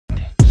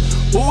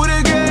Who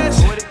would've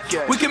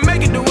guessed? We can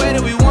make it the way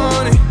that we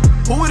want it.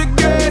 Who would've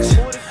guessed?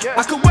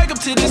 I could wake up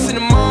to this in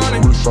the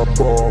morning.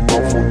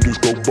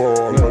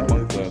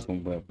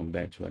 Welcome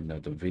back to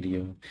another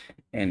video.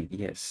 And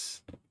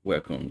yes,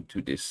 welcome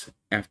to this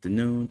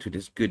afternoon, to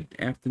this good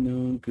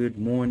afternoon, good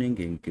morning,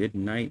 and good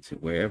night,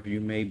 wherever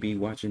you may be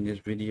watching this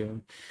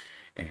video.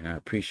 And I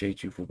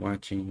appreciate you for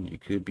watching. You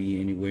could be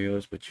anywhere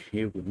else, but you're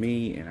here with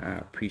me, and I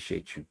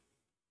appreciate you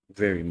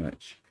very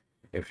much.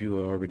 If you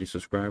are already a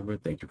subscriber,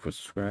 thank you for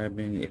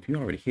subscribing. If you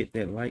already hit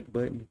that like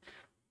button,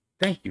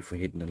 thank you for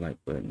hitting the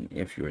like button.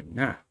 If you're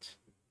not,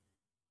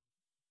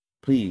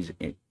 please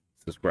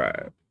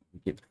subscribe.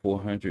 Get to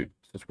 400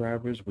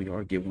 subscribers, we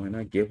are giving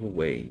a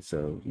giveaway.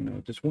 So,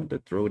 just want to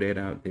throw that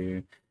out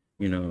there,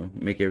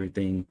 make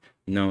everything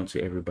known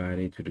to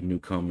everybody, to the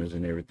newcomers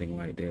and everything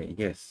like that.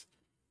 Yes,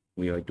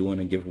 we are doing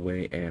a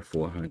giveaway at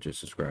 400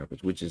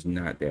 subscribers, which is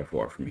not that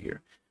far from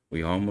here.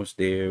 We're almost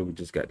there. We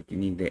just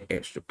need that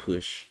extra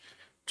push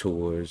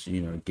towards,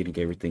 getting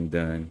everything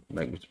done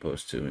like we're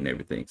supposed to and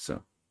everything.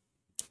 So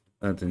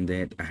other than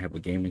that, I have a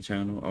gaming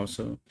channel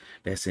also.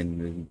 That's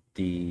in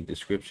the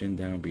description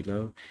down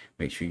below.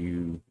 Make sure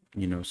you,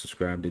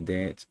 subscribe to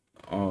that.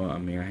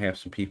 I have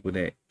some people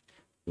that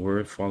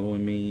were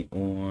following me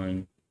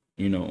on,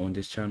 on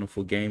this channel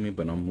for gaming,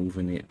 but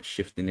I'm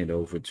shifting it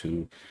over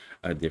to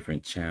a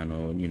different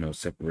channel,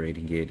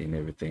 separating it and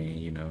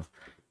everything,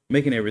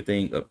 making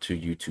everything up to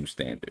YouTube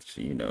standards,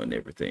 and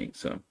everything.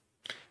 So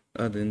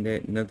other than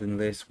that, nothing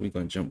less, we're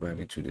going to jump right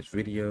into this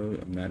video.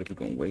 I'm not even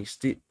going to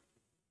waste it,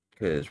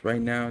 because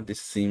right now this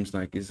seems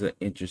like it's an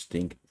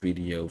interesting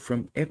video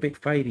from Epic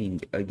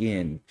Fighting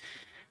again.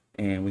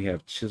 And we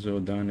have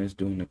Chiseled Adonis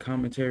doing the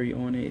commentary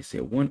on it. It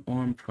said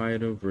one-armed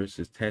fighter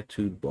versus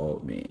tattooed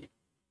bald man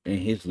and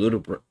his little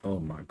bro. Oh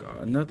my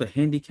god, another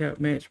handicap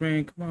match,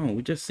 man. Come on,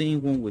 we just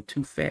seen one with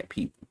two fat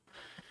people.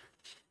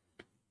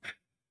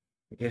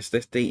 I guess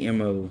that's their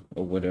MO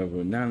or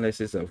whatever. Not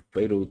unless it's a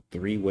fatal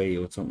three-way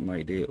or something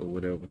like that or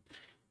whatever.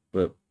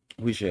 But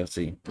we shall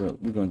see. But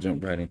we're going to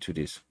jump right into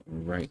this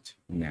right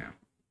now.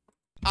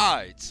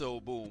 Alright, so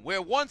boom.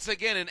 We're once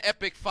again in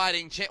Epic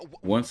Fighting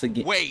Once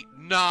again. Wait,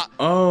 nah.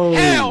 Oh.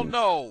 Hell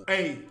no.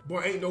 Hey,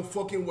 boy, ain't no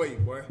fucking way,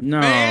 boy. No,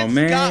 Man's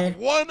man. got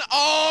one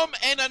arm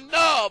and a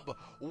nub.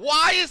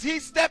 Why is he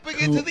stepping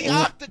into the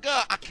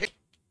octagon? I can't.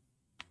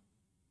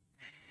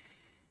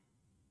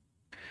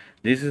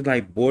 This is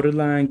like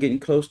borderline getting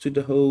close to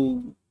the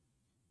whole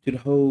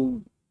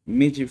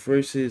midget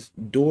versus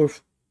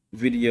dwarf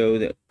video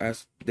that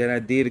I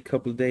did a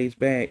couple of days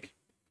back.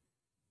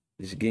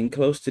 This is getting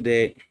close to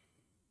that.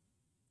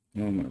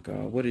 Oh my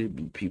god, what are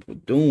people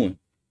doing?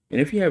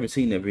 And if you haven't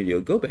seen that video,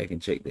 go back and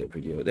check that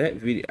video. That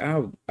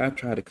video, I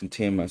try to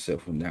contain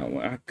myself from that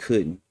one. I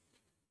couldn't.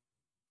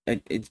 Oh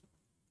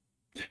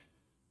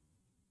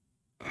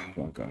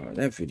my god,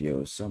 that video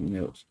is something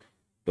else.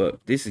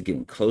 But this is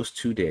getting close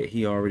to that.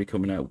 He already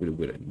coming out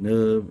with a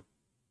nub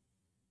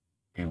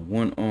and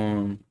one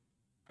arm.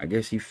 I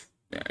guess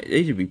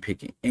they should be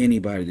picking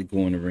anybody to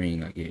go in the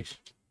ring, I guess.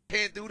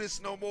 Can't do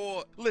this no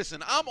more.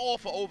 Listen, I'm all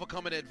for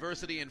overcoming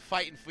adversity and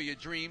fighting for your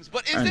dreams,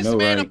 but is this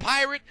man a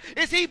pirate?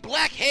 Is he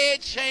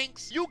black-haired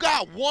Shanks? You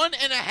got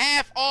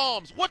 1.5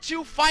 arms. What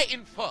you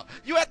fighting for?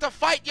 You have to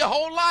fight your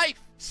whole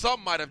life.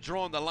 Some might have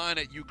drawn the line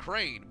at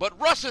Ukraine, but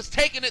Russia's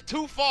taking it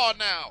too far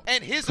now.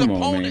 And his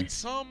opponent,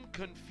 some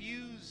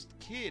confused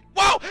kid.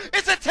 Whoa!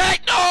 It's a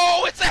tag!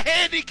 No! It's a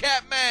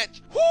handicap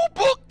match! Who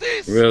booked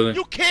this? Really?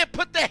 You can't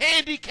put the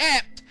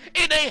handicapped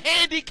in a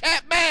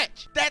handicap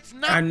match. That's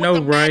not what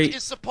the match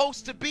is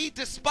supposed to be,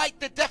 despite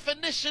the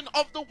definition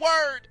of the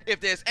word.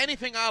 If there's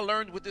anything I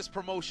learned with this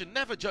promotion,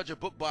 never judge a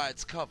book by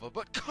its cover.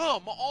 But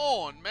come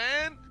on,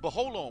 man. But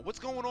hold on, what's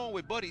going on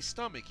with Buddy's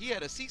stomach? He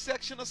had a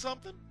C-section or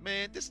something?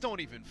 Man, this don't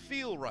even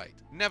feel right.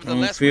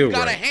 Nevertheless, we've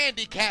got a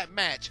handicap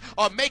match.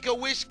 A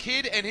Make-A-Wish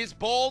kid and his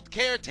bald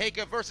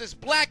caretaker versus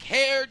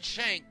black-haired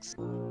Shanks.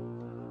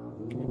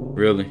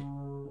 Really?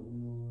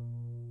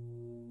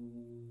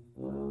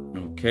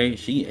 Okay,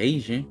 she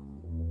Asian,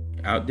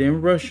 out there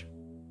in Russia.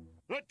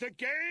 Let the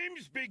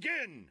games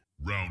begin.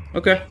 Round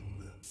okay,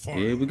 one,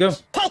 here we go.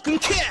 Poke and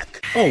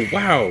kick. Oh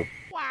wow,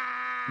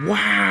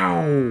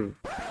 wow.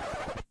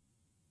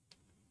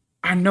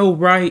 I know,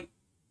 right?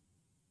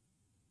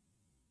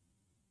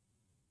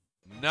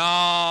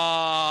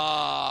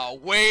 Nah,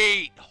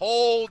 wait,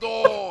 hold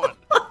on,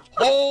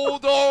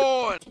 hold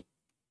on.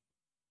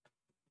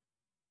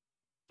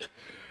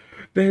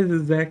 That's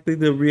exactly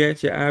the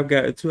reaction I've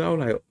got too. I was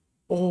like,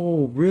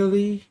 oh,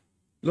 really?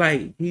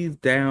 Like, he's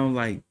down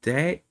like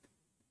that?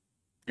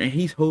 And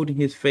he's holding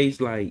his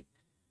face like,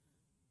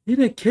 he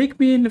done kick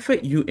me in the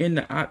face. You in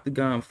the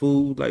octagon,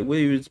 fool. Like, what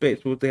do you expect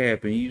supposed to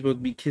happen? You supposed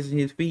to be kissing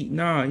his feet?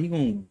 Nah, he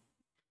gonna...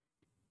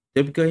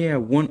 Just because he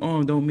have one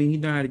arm don't mean he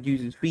know how to use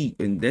his feet.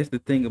 And that's the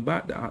thing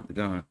about the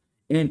octagon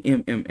and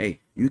MMA.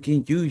 You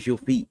can use your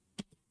feet.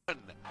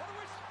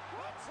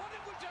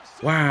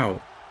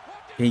 Wow.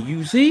 Can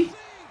you see?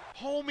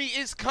 Homie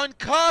is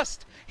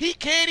concussed. He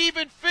can't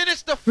even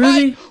finish the fight.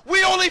 Really?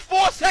 We only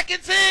 4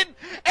 seconds in,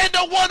 and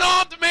the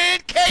one-armed man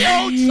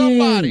KO'd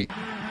somebody.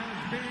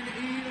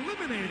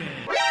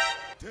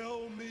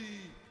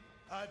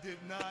 did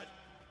not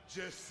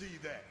just see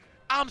that.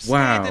 I'm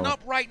standing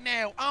up right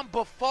now. I'm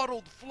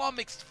befuddled,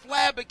 flummoxed,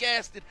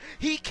 flabbergasted.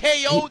 He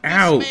KO'd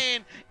this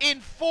man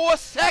in 4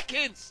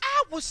 seconds.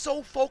 I was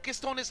so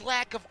focused on his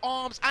lack of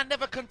arms, I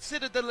never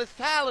considered the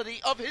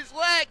lethality of his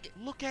leg.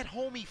 Look at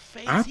homie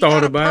face. I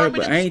thought about it,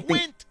 but I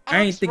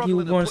ain't think he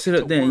was going to sit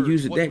up there and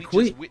use it that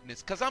quick.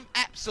 Because I'm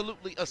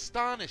absolutely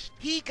astonished.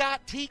 He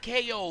got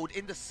TKO'd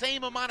in the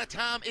same amount of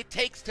time it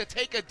takes to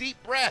take a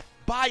deep breath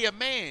by a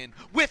man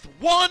with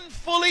one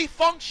fully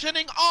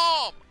functioning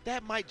arm.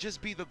 That might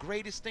just be the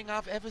greatest thing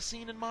I've ever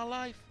seen in my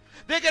life.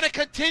 They're going to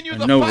continue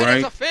the fight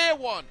as a fair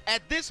one.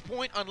 At this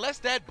point, unless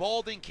that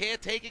balding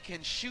caretaker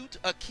can shoot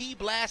a key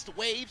blast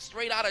wave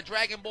straight out of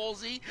Dragon Ball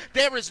Z,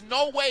 there is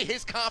no way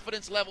his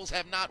confidence levels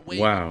have not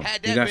wavered. Wow.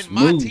 Had that been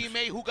my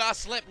teammate who got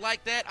slept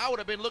like that, I would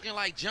have been looking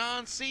like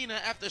John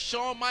Cena after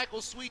Shawn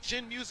Michaels' Sweet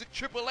Chin Music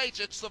Triple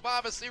H at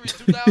Survivor Series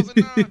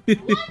 2009.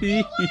 What do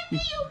you want me,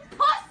 you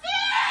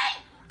pussy?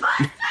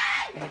 Pussy!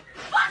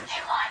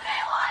 Pussy, want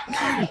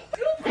me!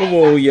 Come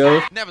on,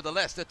 yo.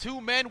 Nevertheless, the two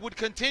men would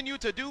continue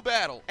to do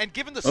battle. And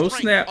given the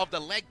strength of the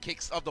leg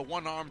kicks of the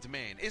one-armed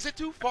man, is it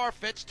too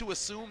far-fetched to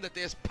assume that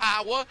there's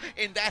power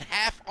in that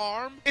half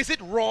arm? Is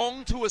it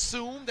wrong to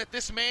assume that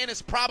this man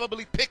is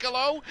probably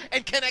Piccolo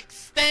and can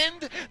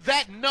extend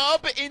that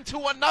nub into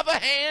another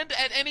hand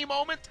at any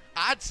moment?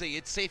 I'd say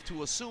it's safe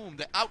to assume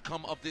the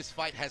outcome of this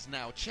fight has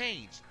now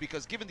changed,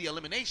 because given the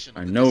elimination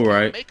of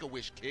the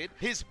Make-A-Wish kid,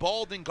 his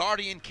balding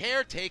guardian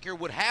caretaker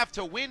would have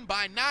to win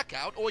by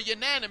knockout or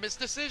unanimous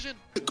decision.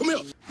 Come here.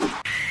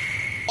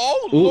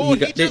 Oh,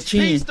 Lord, he just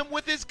pieced him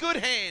with his good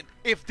hand.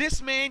 If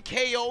this man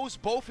KOs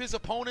both his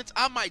opponents,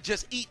 I might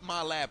just eat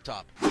my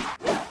laptop.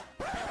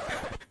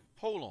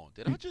 Hold on,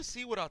 did I just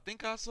see what I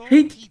think I saw?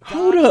 He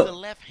dodged the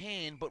left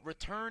hand, but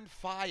returned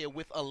fire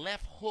with a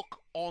left hook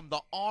on the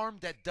arm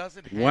that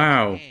doesn't have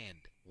a hand.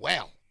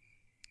 Well,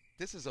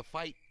 this is a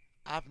fight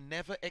I've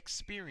never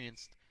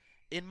experienced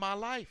in my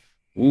life.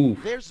 Ooh.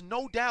 There's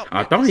no doubt.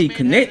 I thought he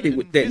connected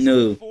with that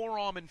nub.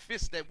 Forearm and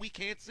fist that we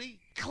can't see.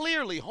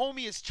 Clearly,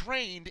 homie is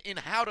trained in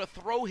how to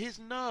throw his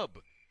nub.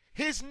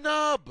 His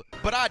nub.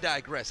 But I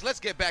digress. Let's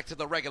get back to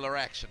the regular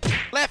action.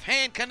 Left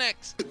hand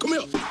connects. Come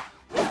here.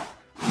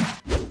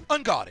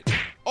 Unguarded.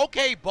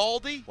 Okay,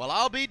 Baldy. Well,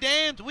 I'll be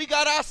damned. We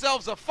got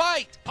ourselves a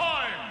fight.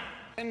 Time.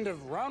 End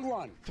of round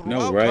one.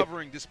 Throughout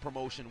covering this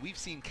promotion, we've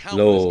seen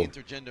countless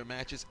intergender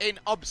matches, an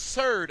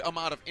absurd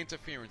amount of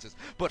interferences.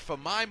 But for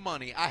my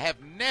money, I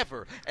have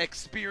never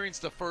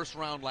experienced a first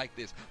round like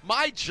this.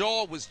 My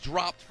jaw was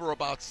dropped for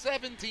about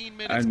 17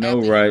 minutes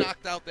after he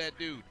knocked out that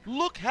dude.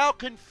 Look how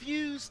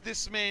confused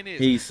this man is.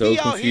 He's so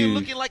out here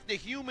looking like the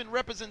human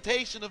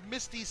representation of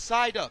Misty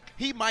Psyduck.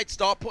 He might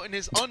start putting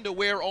his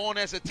underwear on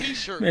as a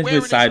t-shirt, wearing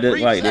his briefs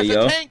as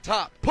a tank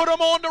top. Put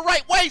him on the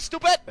right way,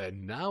 stupid!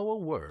 And now a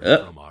word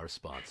from our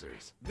sponsors.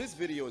 This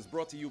video is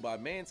brought to you by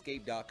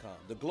Manscaped.com,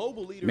 the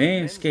global leader in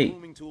men's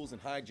grooming tools and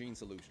hygiene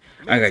solutions.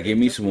 I gotta get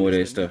me some more of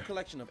that stuff.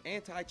 Collection of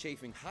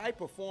anti-chafing,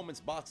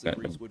 high-performance boxer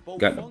briefs with both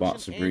got the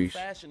boxer briefs.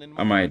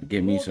 I might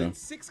get me some.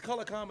 6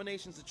 color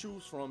combinations to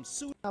choose from.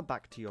 Now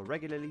back to your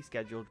regularly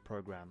scheduled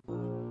program.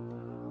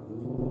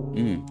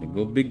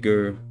 Go big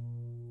girl.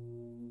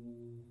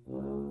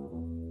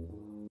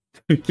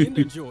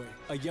 Kinder Joy,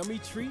 a yummy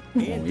treat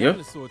and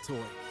dinosaur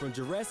toy from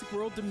Jurassic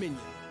World Dominion.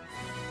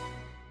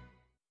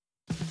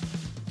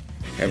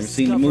 Haven't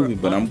seen the movie,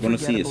 but I'm gonna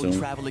see it soon.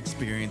 Travel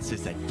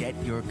experiences at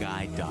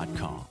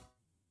getyourguide.com.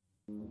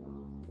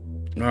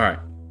 All right.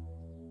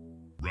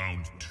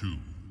 Round 2.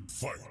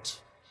 Fight.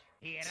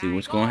 See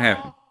what's gonna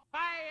happen.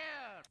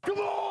 Come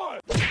on!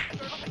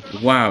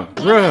 Wow,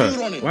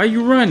 bruh, why are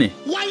you running?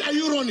 Why are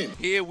you running?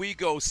 Here we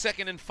go,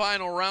 second and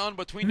final round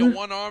between the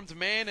one-armed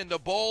man and the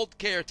bald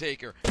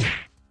caretaker.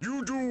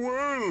 You do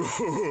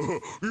well.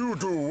 You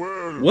do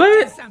well.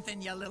 What?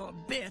 Something, you little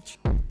bitch.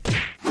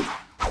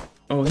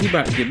 Oh, he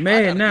about to get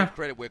mad now. Give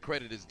credit where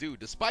credit is due.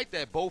 Despite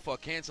that both are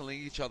canceling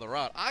each other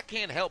out, I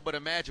can't help but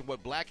imagine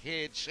what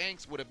black-haired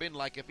Shanks would have been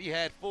like if he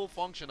had full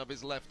function of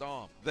his left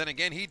arm. Then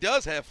again, he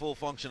does have full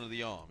function of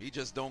the arm. He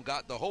just don't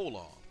got the whole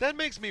arm. That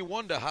makes me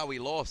wonder how he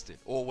lost it.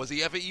 Or was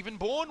he ever even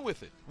born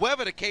with it?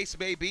 Whatever the case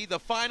may be, the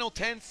final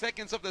 10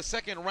 seconds of the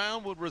second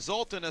round would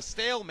result in a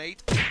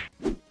stalemate,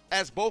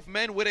 as both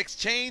men would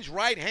exchange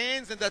right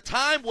hands and the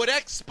time would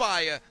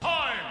expire.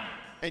 Time!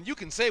 And you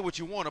can say what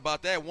you want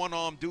about that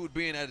one-armed dude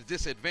being at a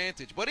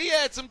disadvantage, but he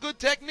had some good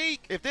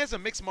technique. If there's a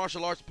mixed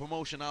martial arts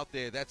promotion out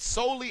there that's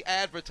solely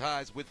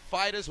advertised with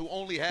fighters who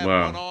only have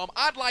one arm,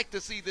 I'd like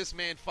to see this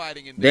man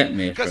fighting in there.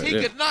 Because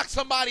he could knock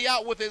somebody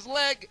out with his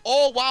leg,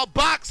 all while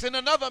boxing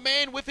another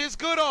man with his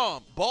good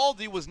arm.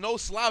 Baldy was no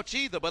slouch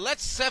either, but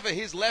let's sever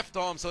his left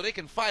arm so they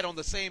can fight on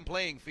the same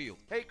playing field.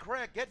 Hey,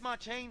 Craig, get my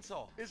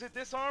chainsaw. Is it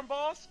this arm,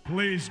 boss?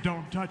 Please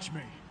don't touch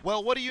me.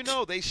 Well, what do you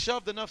know? They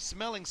shoved enough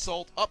smelling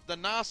salt up the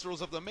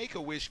nostrils of the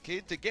Make-A-Wish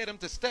kid to get him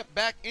to step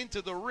back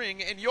into the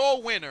ring, and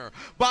your winner,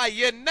 by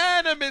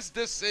unanimous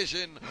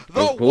decision,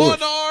 the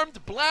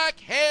one-armed,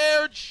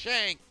 black-haired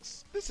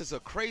Shanks. This is a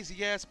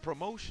crazy ass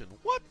promotion.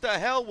 What the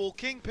hell will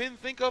Kingpin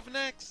think of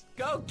next?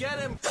 Go get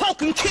him!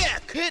 Falcon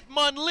kick!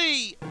 Hitman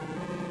Lee!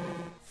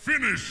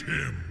 Finish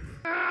him!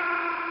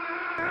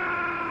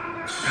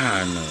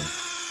 I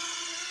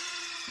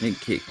know. It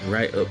kicked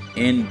right up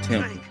in the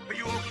temple. Snake, are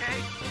you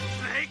okay?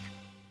 Snake?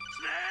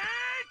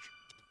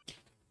 Snake!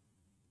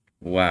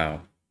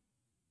 Wow.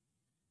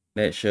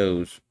 That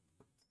shows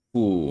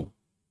full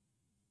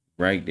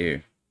right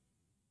there.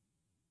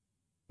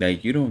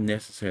 Like, you don't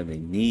necessarily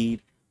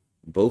need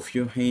both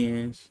your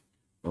hands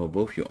or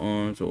both your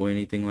arms or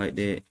anything like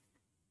that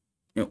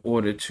in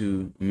order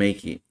to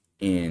make it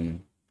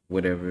in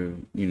whatever,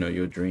 you know,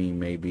 your dream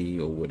may be,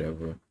 or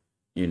whatever,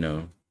 you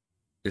know,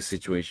 the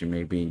situation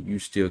may be. You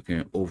still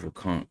can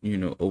overcome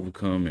and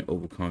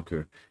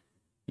overconquer,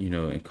 you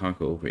know, and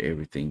conquer over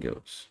everything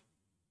else,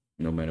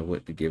 no matter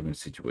what the given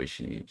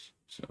situation is.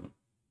 So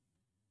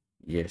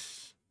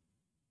yes.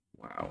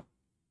 Wow.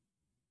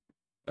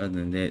 Other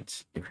than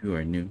that, if you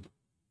are new,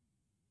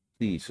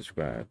 please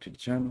subscribe to the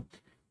channel.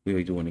 We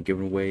are doing a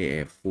giveaway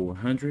at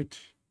 400.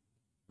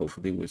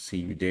 Hopefully we'll see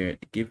you there at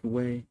the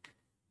giveaway.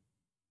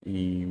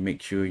 And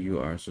make sure you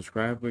are a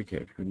subscriber. If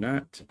you're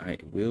not, I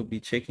will be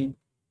checking.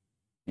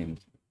 And,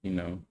 you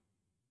know,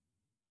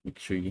 make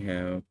sure you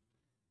have,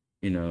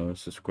 you know,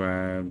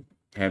 subscribe,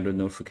 have the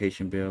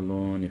notification bell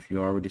on. If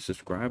you're already a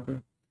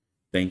subscriber,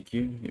 thank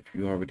you. If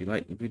you already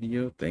like the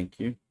video, thank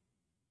you.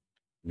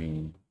 I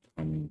mean,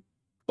 I'm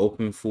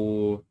open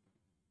for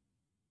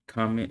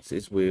comments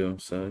as well,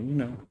 so you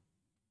know.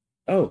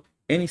 Oh,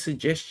 any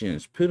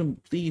suggestions,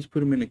 please put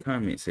them in the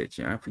comment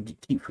section. I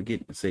keep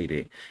forgetting to say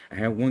that. I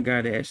have one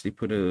guy that actually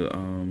put a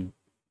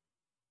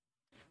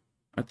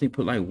I think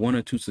put like 1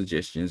 or 2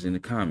 suggestions in the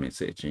comment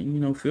section. You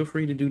know, feel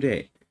free to do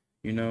that.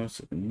 You know,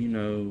 so, you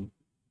know,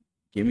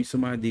 give me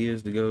some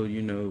ideas to go,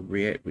 you know,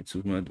 react with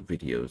some other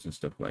videos and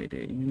stuff like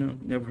that. You know,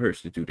 never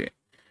hurts to do that.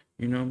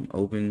 You know, I'm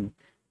open,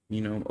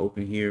 you know, I'm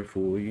open here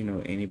for, you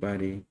know,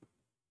 anybody,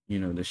 you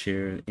know, to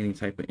share any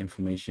type of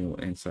information or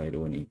insight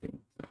or anything.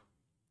 So,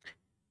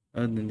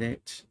 other than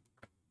that,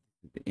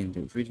 the end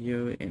of the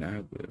video, and I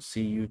will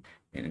see you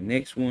in the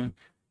next one.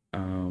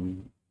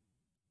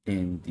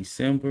 In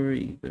December,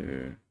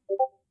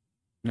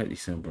 not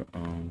December.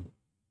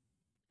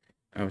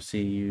 I'll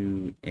see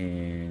you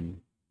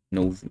in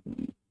not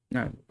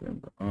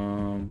November.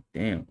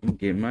 Damn, I'm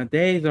getting my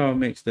days all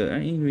mixed up. I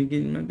ain't even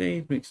getting my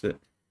days mixed up.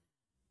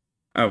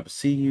 I'll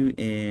see you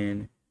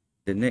in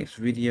the next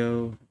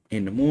video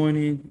in the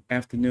morning,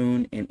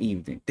 afternoon, and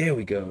evening. There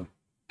we go.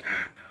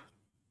 God,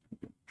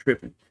 no.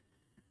 Tripping.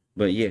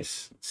 But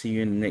yes, see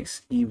you in the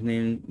next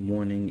evening,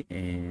 morning,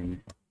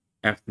 and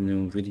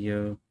afternoon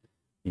video.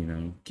 You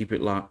know, keep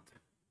it locked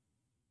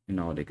and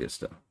all that good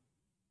stuff.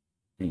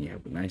 And you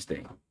have a nice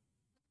day.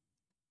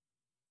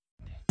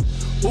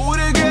 Who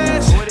would've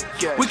guessed?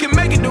 We can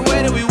make it the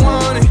way that we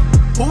want it.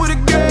 Who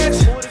would've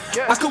guessed?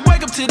 I could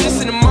wake up to this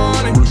in the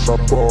morning. Wrist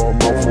like ball,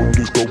 my phone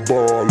disco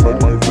ball,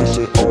 like my wrist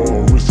at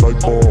all. Wrist like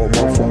ball,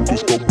 my phone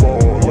disco ball,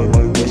 like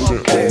my wrist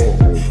at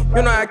all.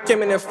 You know I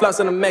came in there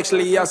floss and I'm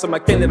actually awesome. I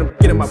can't let them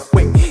get in my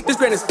way. This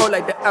grand is old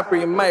like the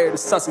opera, admire the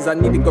sauces. I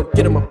need to go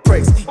get him a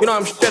praise. You know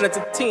I'm straight up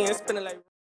to 10, spinning like